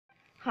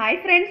Hi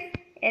friends,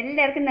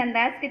 എല്ലാവർക്കും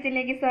നന്ദാസ്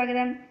കിച്ചണിലേക്ക്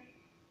സ്വാഗതം.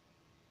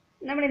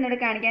 നമ്മൾ ഇന്നോട്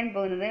കാണിക്കാൻ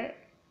പോകുന്നത്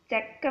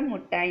ചക്ക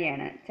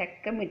മുട്ടായിയാണ്.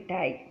 ചക്ക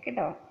മിഠായി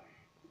കേട്ടോ.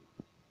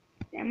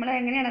 നമ്മൾ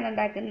എങ്ങനെയാണ് അത്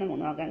ഉണ്ടാക്കുന്നത്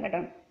നോക്കാം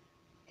കേട്ടോ.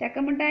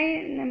 ചക്ക മുട്ടായി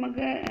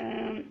നമുക്ക്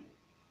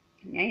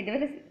ഞാൻ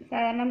ഇതുവരെ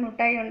സാധാരണ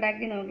മുട്ടായി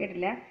ഉണ്ടാക്കി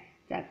നോക്കിയിട്ടില്ല.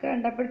 ചക്ക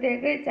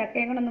കണ്ടപ്പോഴത്തേക്ക്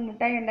ചക്കയും കൊണ്ടൊന്ന്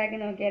മുട്ടായി ഉണ്ടാക്കി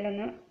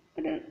നോക്കിയാലൊന്ന്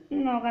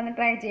നോക്കാമെന്ന്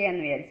ട്രൈ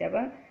ചെയ്യാമെന്ന് വിചാരിച്ചു.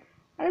 അപ്പോൾ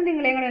അത്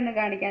നിങ്ങളെയും കൂടെ ഒന്ന്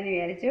കാണിക്കാമെന്ന്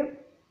വിചാരിച്ചു.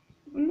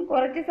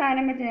 കുറച്ച്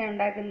സാധനം വെച്ച് ഞാൻ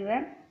ഉണ്ടാക്കുന്നത്,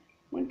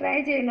 ട്രൈ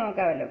ചെയ്ത്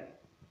നോക്കാമല്ലോ.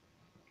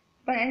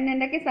 അപ്പം അതിന്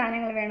എന്തൊക്കെ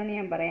സാധനങ്ങൾ വേണമെന്ന്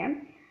ഞാൻ പറയാം.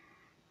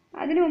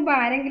 അതിനു മുമ്പ്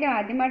ആരെങ്കിലും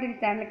ആദ്യമായിട്ട് ഈ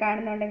ചാനൽ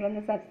കാണുന്നുണ്ടെങ്കിൽ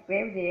ഒന്ന്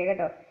സബ്സ്ക്രൈബ് ചെയ്യുക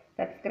കേട്ടോ.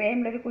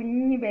 സബ്സ്ക്രൈബിലൊരു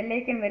കുഞ്ഞ്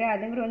ബെല്ലൈക്കൺ വരെ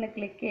അതും കൂടെ ഒന്ന്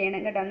ക്ലിക്ക്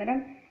ചെയ്യണം കേട്ടോ. അന്നേരം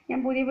ഞാൻ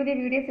പുതിയ പുതിയ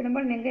വീഡിയോസ്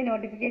ഇടുമ്പോൾ നിങ്ങൾക്ക്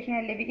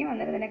നോട്ടിഫിക്കേഷൻ ലഭിക്കും,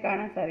 അന്നേരം തന്നെ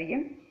കാണാൻ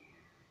സാധിക്കും.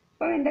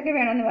 അപ്പോൾ എന്തൊക്കെ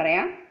വേണമെന്ന്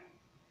പറയാം.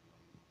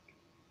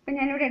 അപ്പം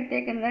ഞാനിവിടെ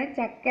എടുത്തേക്കുന്നത്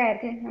ചക്ക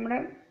അരച്ച്, നമ്മുടെ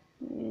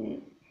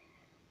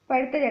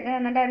പഴുത്ത ചക്ക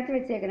നന്നായിട്ട് അരച്ച്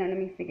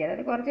വെച്ചേക്കുന്നതാണ് മിക്സിക്ക്.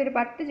 അത് കുറച്ചൊരു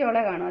 10 ചോള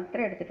കാണും,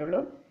 അത്ര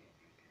എടുത്തിട്ടുള്ളൂ.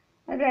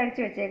 അത്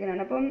അരച്ച്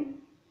വെച്ചേക്കുന്നതാണ്. അപ്പം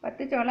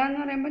 10 ചുള എന്ന്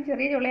പറയുമ്പോൾ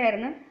ചെറിയ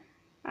ചുളയായിരുന്നു.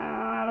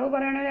 അളവ്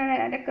പറയുകയാണെങ്കിൽ ഒരു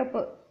 1/2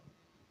 കപ്പ്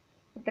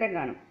ഇത്രയും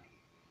കാണും.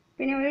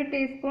 പിന്നെ 1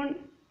 ടീസ്പൂൺ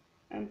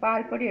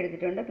പാൽപ്പൊടി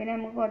എടുത്തിട്ടുണ്ട്. പിന്നെ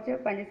നമുക്ക് കുറച്ച്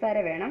പഞ്ചസാര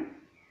വേണം,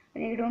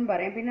 പിന്നെ ഇടും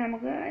പറയാം. പിന്നെ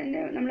നമുക്ക്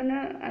നമ്മളൊന്ന്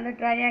അത്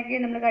ഡ്രൈ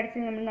ആക്കി നമ്മൾ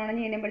കടിച്ച് നമ്മൾ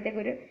നുണഞ്ഞ്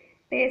കഴിയുമ്പോഴത്തേക്ക് ഒരു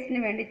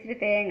ടേസ്റ്റിന് വേണ്ടി ഇച്ചിരി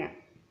തേങ്ങ,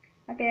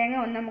 ആ തേങ്ങ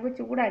ഒന്ന് നമുക്ക്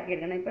ചൂടാക്കി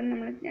എടുക്കണം. ഇപ്പം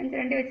ഞാൻ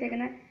ചിരണ്ടി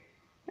വെച്ചേക്കുന്ന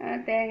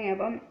തേങ്ങ.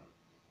 അപ്പം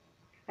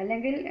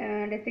അല്ലെങ്കിൽ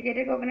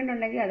ഡെസിക്കേറ്റഡ് കോക്കനട്ട്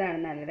ഉണ്ടെങ്കിൽ അതാണ്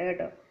നല്ലത്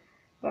കേട്ടോ.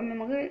 അപ്പം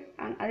നമുക്ക്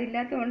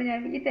അതില്ലാത്തതുകൊണ്ട്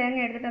ഞാൻ ഈ തേങ്ങ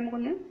എടുത്തിട്ട്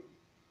നമുക്കൊന്ന്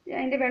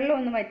അതിൻ്റെ വെള്ളം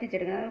ഒന്ന്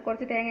വറ്റിച്ചെടുക്കണം.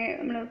 കുറച്ച് തേങ്ങ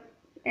നമ്മൾ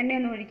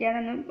എണ്ണയൊന്നും ഒഴിക്കാതെ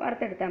ഒന്ന്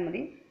വറുത്തെടുത്താൽ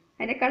മതി,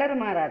 അതിൻ്റെ കളർ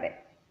മാറാതെ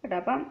കേട്ടോ.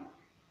 അപ്പം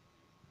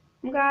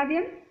നമുക്ക്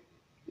ആദ്യം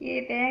ഈ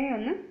തേങ്ങ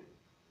ഒന്ന്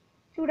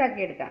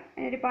ചൂടാക്കിയെടുക്കാം.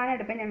 അതിനൊരു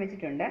പാനടുപ്പം ഞാൻ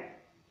വെച്ചിട്ടുണ്ട്.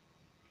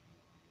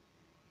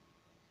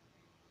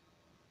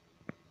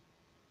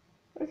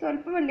 ഒരു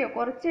സ്വല്പമല്ലയോ,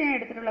 കുറച്ച് ഞാൻ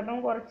എടുത്തിട്ടുള്ളൂ.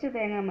 അപ്പം കുറച്ച്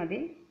തേങ്ങ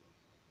മതി.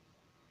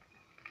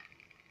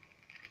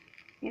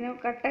 ഇങ്ങനെ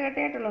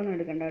കട്ടയായിട്ടുള്ളതൊന്നും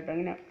എടുക്കണ്ട കേട്ടോ.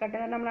 ഇങ്ങനെ കട്ട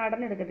നമ്മൾ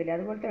അടന്നെടുക്കത്തില്ല,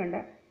 അതുപോലത്തെ വേണ്ട.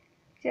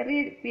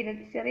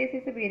 ചെറിയ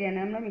സൈസ് പീരയാണ്.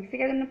 നമ്മൾ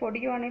മിക്സിക്കകത്തൊന്ന്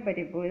പൊടിക്കുവാണെങ്കിൽ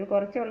പറ്റിപ്പോൾ. ഇത്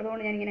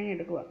കുറച്ചുള്ളതുകൊണ്ട് ഞാനിങ്ങനെ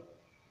എടുക്കുക.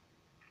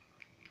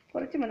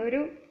 കുറച്ച്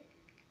മതി,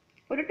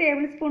 ഒരു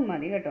ടേബിൾ സ്പൂൺ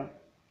മതി കേട്ടോ.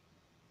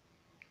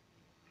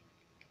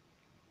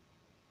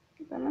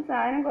 നമ്മൾ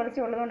സാധനം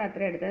കുറച്ചുള്ളതുകൊണ്ട്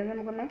അത്ര എടുത്തത്.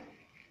 നമുക്കൊന്ന്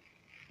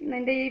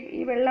ഇതിൻ്റെ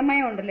ഈ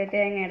വെള്ളമയം ഉണ്ടല്ലോ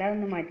തേങ്ങയുടെ,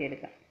 അതൊന്ന്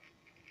മാറ്റിയെടുക്കാം.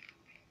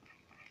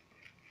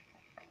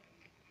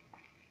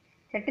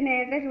 ചട്ടി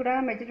നേരത്തെ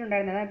ചൂടാകാൻ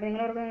വെച്ചിട്ടുണ്ടായിരുന്നത്. അപ്പോൾ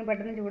നിങ്ങളവർക്ക്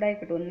പെട്ടെന്ന് ചൂടാക്കി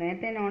കിട്ടും.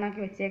 നേരത്തെ തന്നെ ഓണാക്കി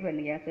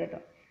വെച്ചേക്കുമല്ലോ ഗ്യാസ് കേട്ടോ.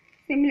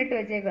 സിമ്മിലിട്ട്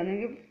വെച്ചേക്കുമല്ലോ,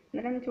 എനിക്ക്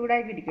അന്നേരം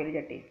ചൂടാക്കി ഇരിക്കുമല്ലോ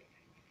ചട്ടി.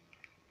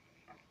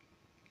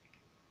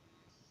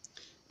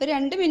 ഒരു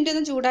 2 മിനിറ്റ്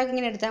ഒന്ന് ചൂടാക്കി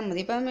ഇങ്ങനെ എടുത്താൽ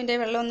മതി. ഇപ്പം ഇതിൻ്റെ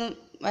വെള്ളം ഒന്ന്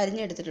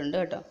വരിഞ്ഞെടുത്തിട്ടുണ്ട്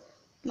കേട്ടോ.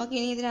 നമുക്ക്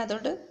ഇനി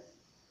ഇതിനകത്തോട്ട്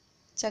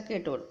ചക്ക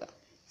ഇട്ട് കൊടുക്കാം.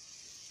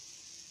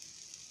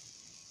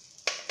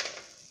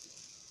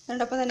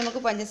 അതുകൊണ്ടൊപ്പം തന്നെ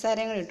നമുക്ക്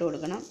പഞ്ചസാരയും കൂടി ഇട്ട്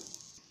കൊടുക്കണം.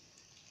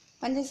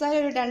 പഞ്ചസാര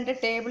ഒരു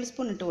 2 ടേബിൾ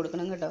സ്പൂൺ ഇട്ട്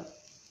കൊടുക്കണം കേട്ടോ.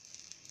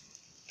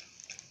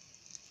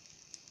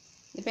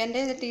 ഇപ്പം എൻ്റെ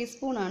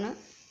ടീസ്പൂണാണ്,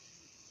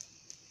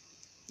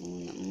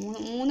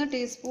 3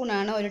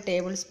 ടീസ്പൂണാണ് 1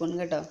 ടേബിൾ സ്പൂൺ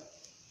കേട്ടോ.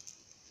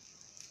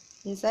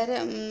 പഞ്ചസാര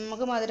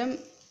നമുക്ക് മധുരം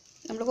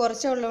നമ്മൾ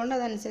കുറച്ചേ ഉള്ളതുകൊണ്ട്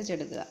അതനുസരിച്ച്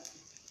എടുക്കുക.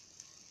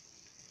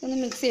 ഒന്ന്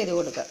മിക്സ് ചെയ്ത്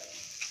കൊടുക്കുക.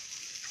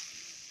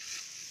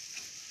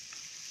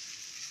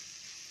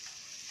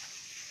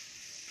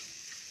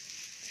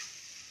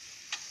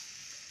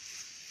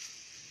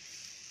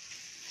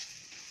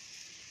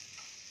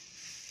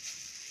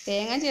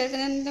 തേങ്ങ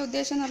ചേർക്കുന്നതിൻ്റെ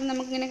ഉദ്ദേശം എന്ന് പറഞ്ഞാൽ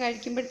നമുക്കിങ്ങനെ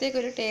കഴിക്കുമ്പോഴത്തേക്ക്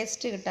ഒരു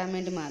ടേസ്റ്റ് കിട്ടാൻ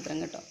വേണ്ടി മാത്രം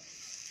കേട്ടോ.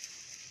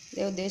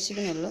 ഇതേ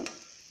ഉദ്ദേശിക്കുന്നുള്ളൂ.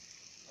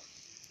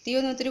 തീ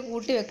ഒന്നും ഒത്തിരി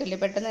കൂട്ടി വെക്കല്ലേ,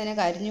 പെട്ടെന്ന് തന്നെ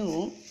കരിഞ്ഞു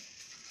പോവും.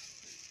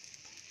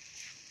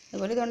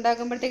 അതുപോലെ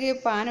ഇതുണ്ടാക്കുമ്പോഴത്തേക്ക്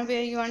പാൻ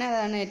ഉപയോഗിക്കുവാണെങ്കിൽ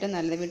അതാണ് ഏറ്റവും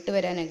നല്ലത്, വിട്ട്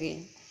വരാനൊക്കെ.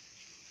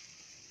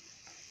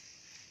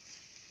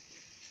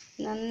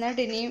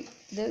 നന്നായിട്ട് ഇനിയും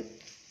ഇത്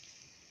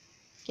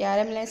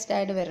ക്യാരമലൈസ്ഡ്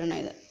ആയിട്ട് വരണം.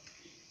 ഇത്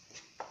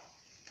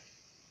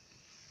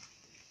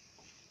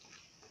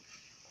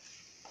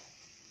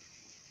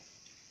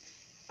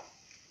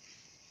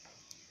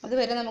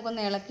അതുവരെ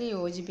നമുക്കൊന്ന് ഇളക്കി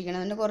യോജിപ്പിക്കണം.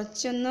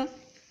 അതുകൊണ്ട്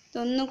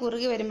ഇതൊന്ന്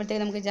കുറുകി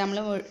വരുമ്പോഴത്തേക്ക് നമുക്ക്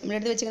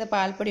നമ്മളെടുത്ത് വെച്ചിരിക്കുന്ന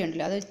പാൽപ്പൊടി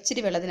ഉണ്ടല്ലോ, അത്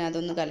ഇച്ചിരി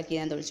വെള്ളത്തിനകത്തൊന്ന് കലക്കി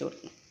ഞാൻ ഒഴിച്ച്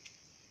കൊടുക്കണം.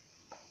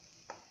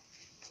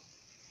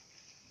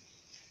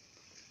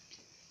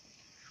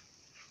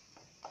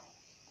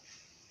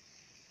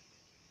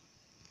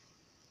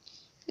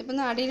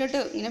 ഇപ്പം അടിയിലോട്ട്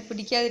ഇങ്ങനെ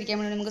പിടിക്കാതിരിക്കാൻ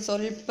വേണ്ടി നമുക്ക്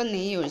സ്വല്പം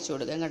നെയ്യ് ഒഴിച്ച്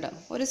കൊടുക്കാം കേട്ടോ.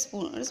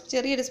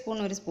 ചെറിയൊരു സ്പൂൺ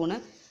എന്ന്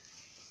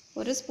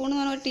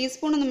പറഞ്ഞാൽ 1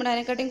 ടീസ്പൂണൊന്നും വേണ്ട,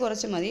 അതിനെക്കാട്ടിയും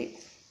കുറച്ച് മതി.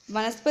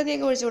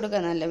 വനസ്പതിയൊക്കെ ഒഴിച്ച്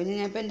കൊടുക്കാൻ നല്ല. പിന്നെ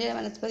ഞാൻ ഇപ്പം എൻ്റെ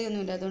വനസ്പതി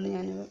ഒന്നും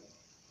ഇല്ലാത്തതുകൊണ്ട്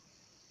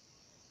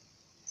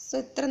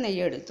ഇത്ര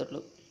നെയ്യ്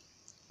എടുത്തുള്ളൂ.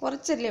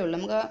 കുറച്ചല്ലേ ഉള്ളൂ.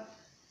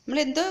 നമ്മൾ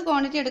എന്തോ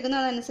ക്വാണ്ടിറ്റി എടുക്കുന്നോ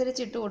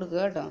അതനുസരിച്ച് ഇട്ട്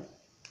കൊടുക്കുക കേട്ടോ.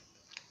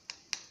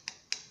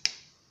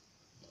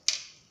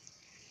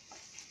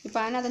 ഈ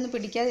പാൻ അതൊന്ന്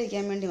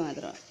പിടിക്കാതിരിക്കാൻ വേണ്ടി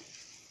മാത്രമാണ്.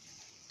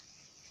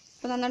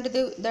 അപ്പോൾ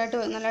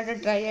നല്ലതായിട്ട്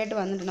ഡ്രൈ ആയിട്ട്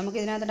വന്നിട്ടുണ്ട്. നമുക്ക്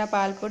ഇതിനകത്തോട്ട് ആ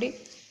പാൽപ്പൊടി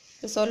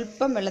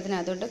സ്വല്പം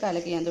വെള്ളത്തിനകത്തോട്ട്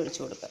കലക്കി ഞാൻ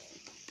ഒഴിച്ച് കൊടുക്കാം.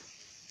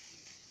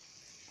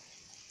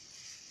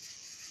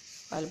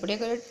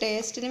 പാൽപ്പൊടിയൊക്കെ ഒരു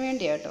ടേസ്റ്റിന്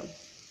വേണ്ടിയാണ് കേട്ടോ.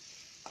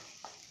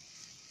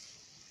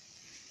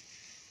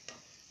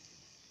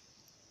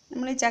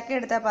 നമ്മൾ ഈ ചക്ക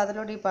എടുത്താൽ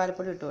പാത്രത്തിലോട്ട് ഈ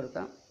പാൽപ്പൊടി ഇട്ട്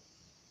കൊടുക്കാം.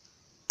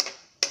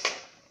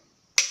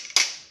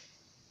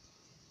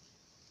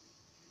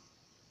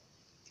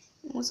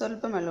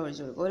 സ്വല്പം വെള്ളം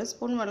ഒഴിച്ച് കൊടുക്കുക. 1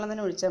 സ്പൂൺ വെള്ളം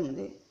തന്നെ ഒഴിച്ചാൽ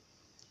മതി.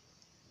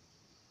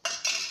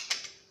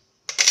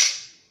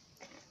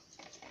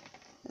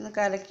 ഒന്ന്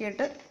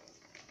കലക്കിയിട്ട്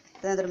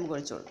അതിനകത്ത് നമുക്ക്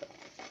ഒഴിച്ച് കൊടുക്കാം.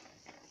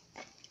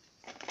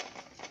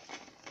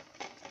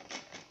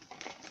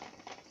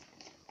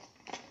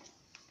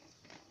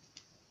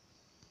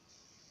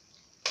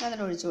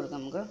 അതിൽ ഒഴിച്ച് കൊടുക്കാം.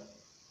 നമുക്ക്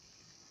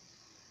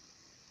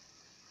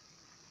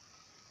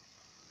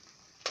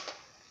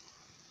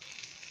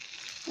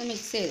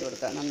മിക്സ് ചെയ്ത്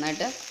കൊടുക്കാം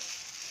നന്നായിട്ട്.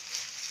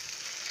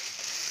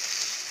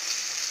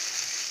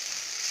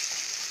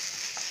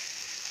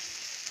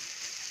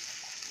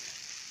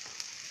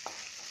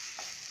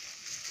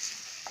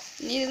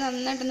 ഇനി ഇത്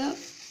നന്നായിട്ടൊന്ന്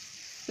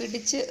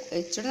പിടിച്ച്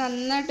ഇച്ചിരി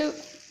നന്നായിട്ട്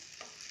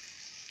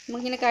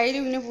നമുക്കിങ്ങനെ കയ്യിൽ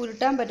ഇങ്ങനെ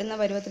പുരുട്ടാൻ പറ്റുന്ന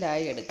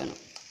പരുവത്തിലായി എടുക്കണം.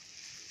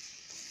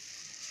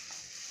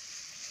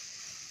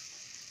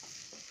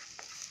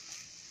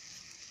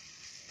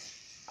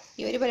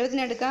 ഈ ഒരു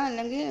പരുവത്തിന് എടുക്കാം.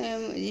 അല്ലെങ്കിൽ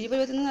ഈ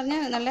പരുവത്തിന്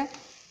പറഞ്ഞാൽ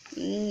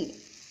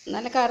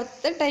നല്ല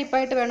കറുത്ത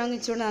ടൈപ്പായിട്ട് വേണമെങ്കിൽ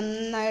ഇച്ചിരി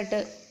നന്നായിട്ട്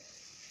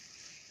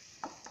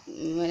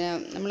പിന്നെ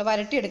നമ്മൾ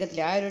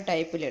വരട്ടിയെടുക്കത്തില്ല, ആ ഒരു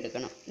ടൈപ്പിൽ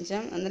എടുക്കണം.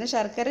 എന്നുവെച്ചാൽ അന്നേരം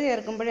ശർക്കര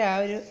ചേർക്കുമ്പോഴേ ആ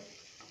ഒരു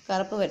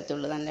കറുപ്പ്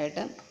വരത്തുള്ളൂ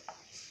നല്ലതായിട്ട്.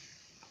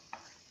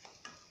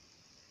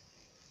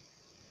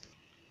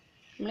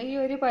 നമ്മൾ ഈ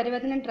ഒരു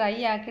പരുവത്തിന് ഡ്രൈ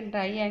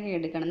ആക്കി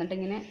എടുക്കണം.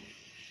 എന്നിട്ടിങ്ങനെ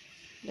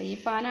ഈ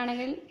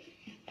പാനാണെങ്കിൽ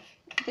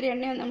ഇത്തിരി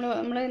എണ്ണ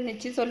നമ്മൾ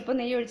നെച്ചി സ്വല്പം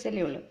നെയ്യ്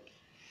ഒഴിച്ചല്ലേ ഉള്ളൂ.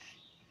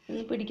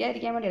 ഒന്ന്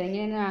പിടിക്കാതിരിക്കാൻ വേണ്ടിയാണ്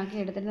ഇങ്ങനെ ആക്കി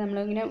എടുത്തിട്ട്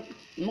നമ്മളിങ്ങനെ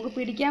നമുക്ക്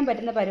പിടിക്കാൻ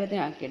പറ്റുന്ന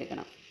പരുവത്തിന്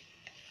ആക്കിയെടുക്കണം.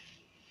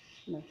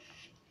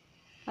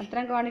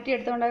 അത്രയും ക്വാണ്ടിറ്റി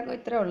എടുത്തുകൊണ്ടാക്കും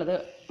ഇത്രേ ഉള്ളത്,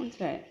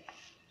 മനസ്സിലായോ?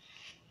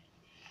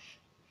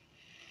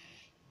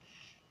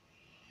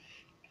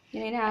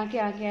 ഇങ്ങനെ ആക്കി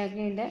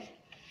ഇതിൻ്റെ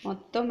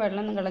മൊത്തം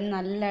വെള്ളം കളഞ്ഞ്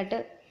നല്ലതായിട്ട്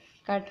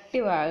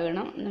കട്ടി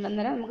വാകണം.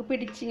 അന്നേരം നമുക്ക്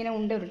പിടിച്ചിങ്ങനെ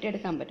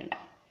ഉരുട്ടിയെടുക്കാൻ പറ്റണം.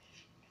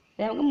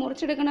 അത് നമുക്ക്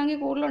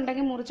മുറിച്ചെടുക്കണമെങ്കിൽ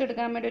കൂടുതലുണ്ടെങ്കിൽ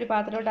മുറിച്ചെടുക്കാൻ വേണ്ടി ഒരു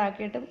പാത്രത്തോട്ട്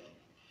ആക്കിയിട്ട്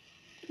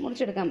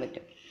മുറിച്ചെടുക്കാൻ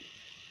പറ്റും.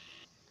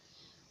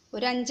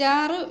 ഒരു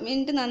 5-6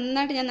 മിനിറ്റ്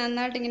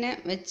നന്നായിട്ട് ഇങ്ങനെ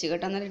വെച്ച്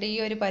കേട്ടോ. എന്നിട്ട് ഈ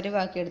ഒരു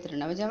പരുവാക്കി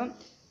എടുത്തിട്ടുണ്ട്. അപ്പം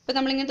ഇപ്പം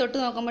നമ്മളിങ്ങനെ തൊട്ട്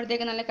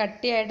നോക്കുമ്പോഴത്തേക്ക് നല്ല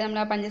കട്ടിയായിട്ട് നമ്മൾ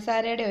ആ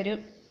പഞ്ചസാരയുടെ ഒരു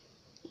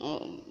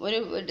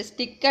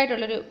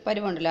സ്റ്റിക്കായിട്ടുള്ളൊരു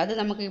പരുവുണ്ടല്ലോ, അത്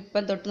നമുക്ക്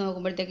ഇപ്പം തൊട്ട്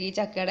നോക്കുമ്പോഴത്തേക്ക് ഈ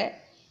ചക്കയുടെ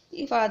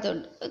ഈ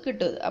ഭാഗത്തുണ്ട്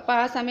കിട്ടും. അപ്പോൾ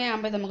ആ സമയം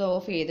ആകുമ്പോൾ നമുക്ക്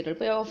ഓഫ് ചെയ്തിട്ടുണ്ട്.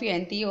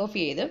 ഇപ്പോൾ തീ ഓഫ്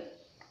ചെയ്ത്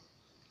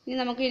ഇനി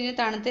നമുക്ക്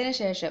തണുത്തതിന്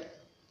ശേഷം,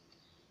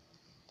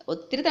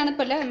 ഒത്തിരി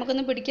തണുപ്പല്ല,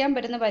 നമുക്കൊന്ന് പിടിക്കാൻ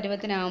പറ്റുന്ന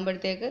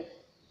പരുവത്തിനാകുമ്പോഴത്തേക്ക്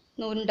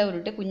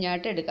ഉരുട്ടി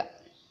കുഞ്ഞായിട്ട് എടുക്കാം.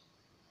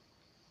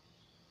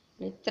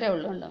 ഇത്രേ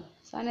ഉള്ളൂ ഉണ്ടോ,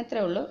 സാധനം ഇത്രേ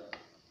ഉള്ളൂ.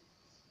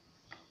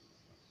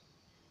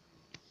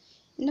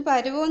 പിന്നെ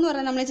പരുവമെന്ന്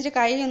പറഞ്ഞാൽ നമ്മൾ ഇച്ചിരി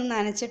കൈ ഒന്ന്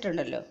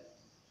നനച്ചിട്ടുണ്ടല്ലോ,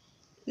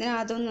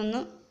 ഇതിനകത്തുനിന്നൊന്ന്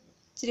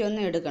ഇച്ചിരി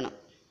ഒന്ന് എടുക്കണം.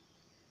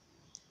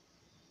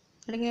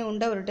 അതിങ്ങനെ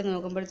ഉരുട്ടി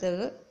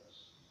നോക്കുമ്പോഴത്തേക്ക്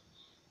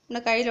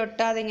നമ്മുടെ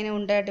കയ്യിലൊട്ടാതെ ഇങ്ങനെ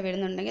ഉണ്ടായിട്ട്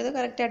വരുന്നുണ്ടെങ്കിൽ അത്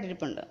കറക്റ്റായിട്ട്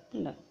ഇരിപ്പുണ്ട്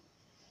ഉണ്ടോ.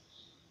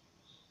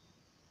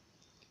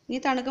 ഇനി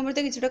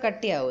തണുക്കുമ്പോഴത്തേക്ക് ഇച്ചിരി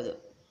കട്ടിയാവും ഇത്.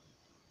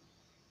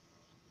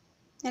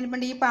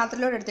 ഞാനിപ്പോൾ ഈ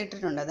പാത്രത്തിലോട്ട്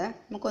എടുത്തിട്ടിട്ടുണ്ട്. അത്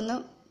നമുക്കൊന്ന്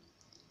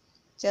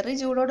ചെറിയ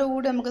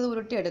ചൂടോടുകൂടി നമുക്കത്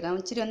ഉരുട്ടിയെടുക്കാം.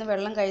 ഇച്ചിരി ഒന്ന്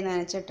വെള്ളം കൈ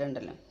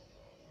നനച്ചിട്ടുണ്ടല്ലോ,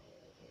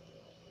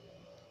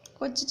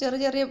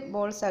 ചെറിയ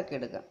ബോൾസ് ആക്കി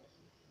എടുക്കാം.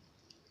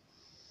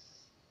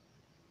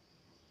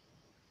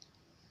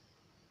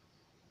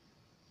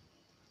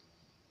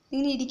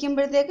 ഇങ്ങനെ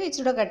ഇരിക്കുമ്പോഴത്തേക്ക്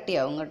ഇച്ചിരി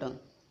കട്ടിയാവും കേട്ടോ.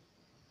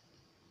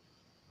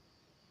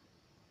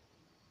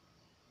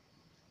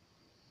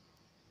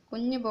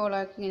 കുഞ്ഞു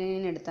ബോളാക്കി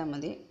ഇങ്ങനെ എടുത്താൽ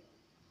മതി.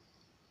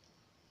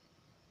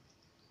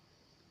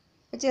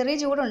 ചെറിയ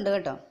ചൂടുണ്ട്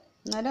കേട്ടോ,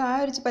 എന്നാലും ആ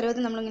ഒരു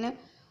പരുവത്തിൽ നമ്മളിങ്ങനെ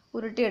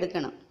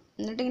ഉരുട്ടിയെടുക്കണം.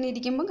 എന്നിട്ടിങ്ങനെ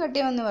ഇരിക്കുമ്പം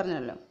കട്ടിയാവുമെന്ന്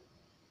പറഞ്ഞല്ലോ.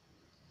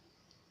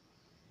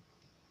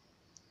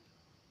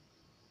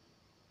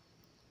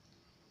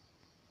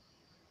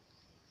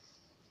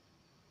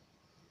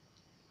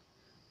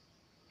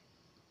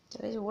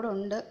 ചെറിയ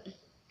ചൂടുണ്ട്.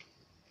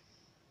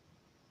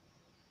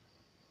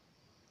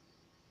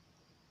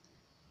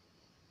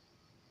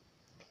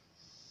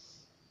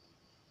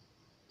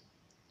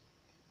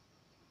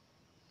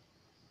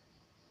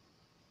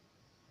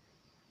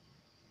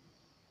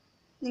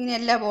 ഇങ്ങനെ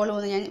എല്ലാ ബോളും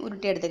ഒന്ന് ഞാൻ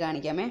ഉരുട്ടിയെടുത്ത്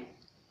കാണിക്കാമേ.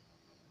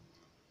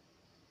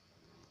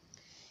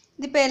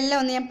 ഇതിപ്പോൾ എല്ലാം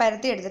ഒന്ന് ഞാൻ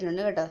പരത്തി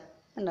എടുത്തിട്ടുണ്ട് കേട്ടോ,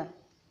 ഉണ്ടോ.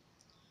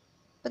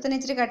 ഇപ്പോൾ തന്നെ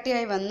ഇച്ചിരി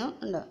കട്ടിയായി വന്നു,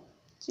 ഉണ്ടോ.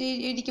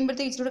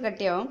 ഇരിക്കുമ്പോഴത്തേക്ക് ഇച്ചിരി കൂടെ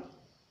കട്ടിയാവും.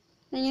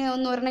 ഇങ്ങനെ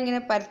ഒരെണ്ണം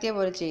ഇങ്ങനെ പരത്തിയ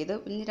പോലെ ചെയ്തു.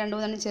 പിന്നെ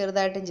 2-3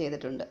 ചെറുതായിട്ടും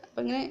ചെയ്തിട്ടുണ്ട്.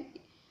 അപ്പം ഇങ്ങനെ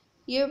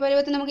ഈ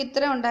പരുവത്തിന് നമുക്ക്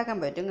ഇത്ര ഉണ്ടാക്കാൻ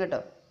പറ്റും കേട്ടോ.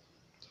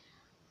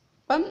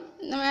 അപ്പം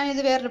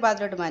ഞാനിത് വേറൊരു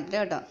പാത്രത്തോട്ട് മാറ്റില്ല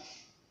കേട്ടോ.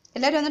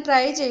 എല്ലാവരും ഒന്ന്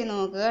ട്രൈ ചെയ്ത്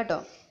നോക്കുക കേട്ടോ.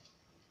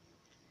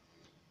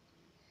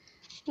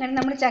 അങ്ങനെ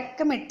നമ്മൾ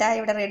ചക്ക മിഠായി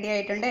ഇവിടെ റെഡി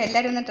ആയിട്ടുണ്ട്.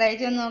 എല്ലാവരും ഒന്ന് ട്രൈ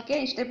ചെയ്ത്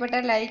നോക്കിയാൽ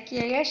ഇഷ്ടപ്പെട്ടാൽ ലൈക്ക്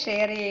ചെയ്യുക,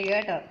 ഷെയർ ചെയ്യുക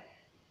കേട്ടോ.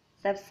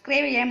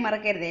 സബ്സ്ക്രൈബ് ചെയ്യാൻ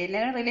മറക്കരുത്.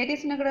 എല്ലാവരും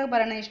റിലേറ്റീവ്സിനൊക്കെ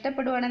പറയണം,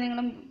 ഇഷ്ടപ്പെടുവാണെങ്കിൽ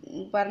നിങ്ങളും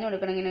പറഞ്ഞു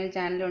കൊടുക്കണം. ഇങ്ങനെ ഒരു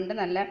ചാനലുണ്ട്,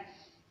 നല്ല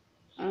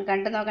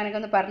കണ്ടു നോക്കാനൊക്കെ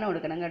ഒന്ന് പറഞ്ഞു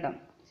കൊടുക്കണം കേട്ടോ.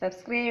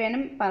 സബ്സ്ക്രൈബ്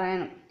ചെയ്യാനും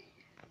പറയണം.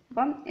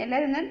 അപ്പം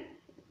എല്ലാവരും ഒന്ന്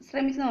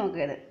ശ്രമിച്ച്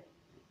നോക്കുക.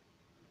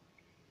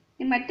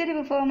 ഇനി മറ്റൊരു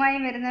വിഭവമായി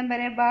വരുന്നതും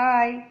വരെ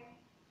ബായ്.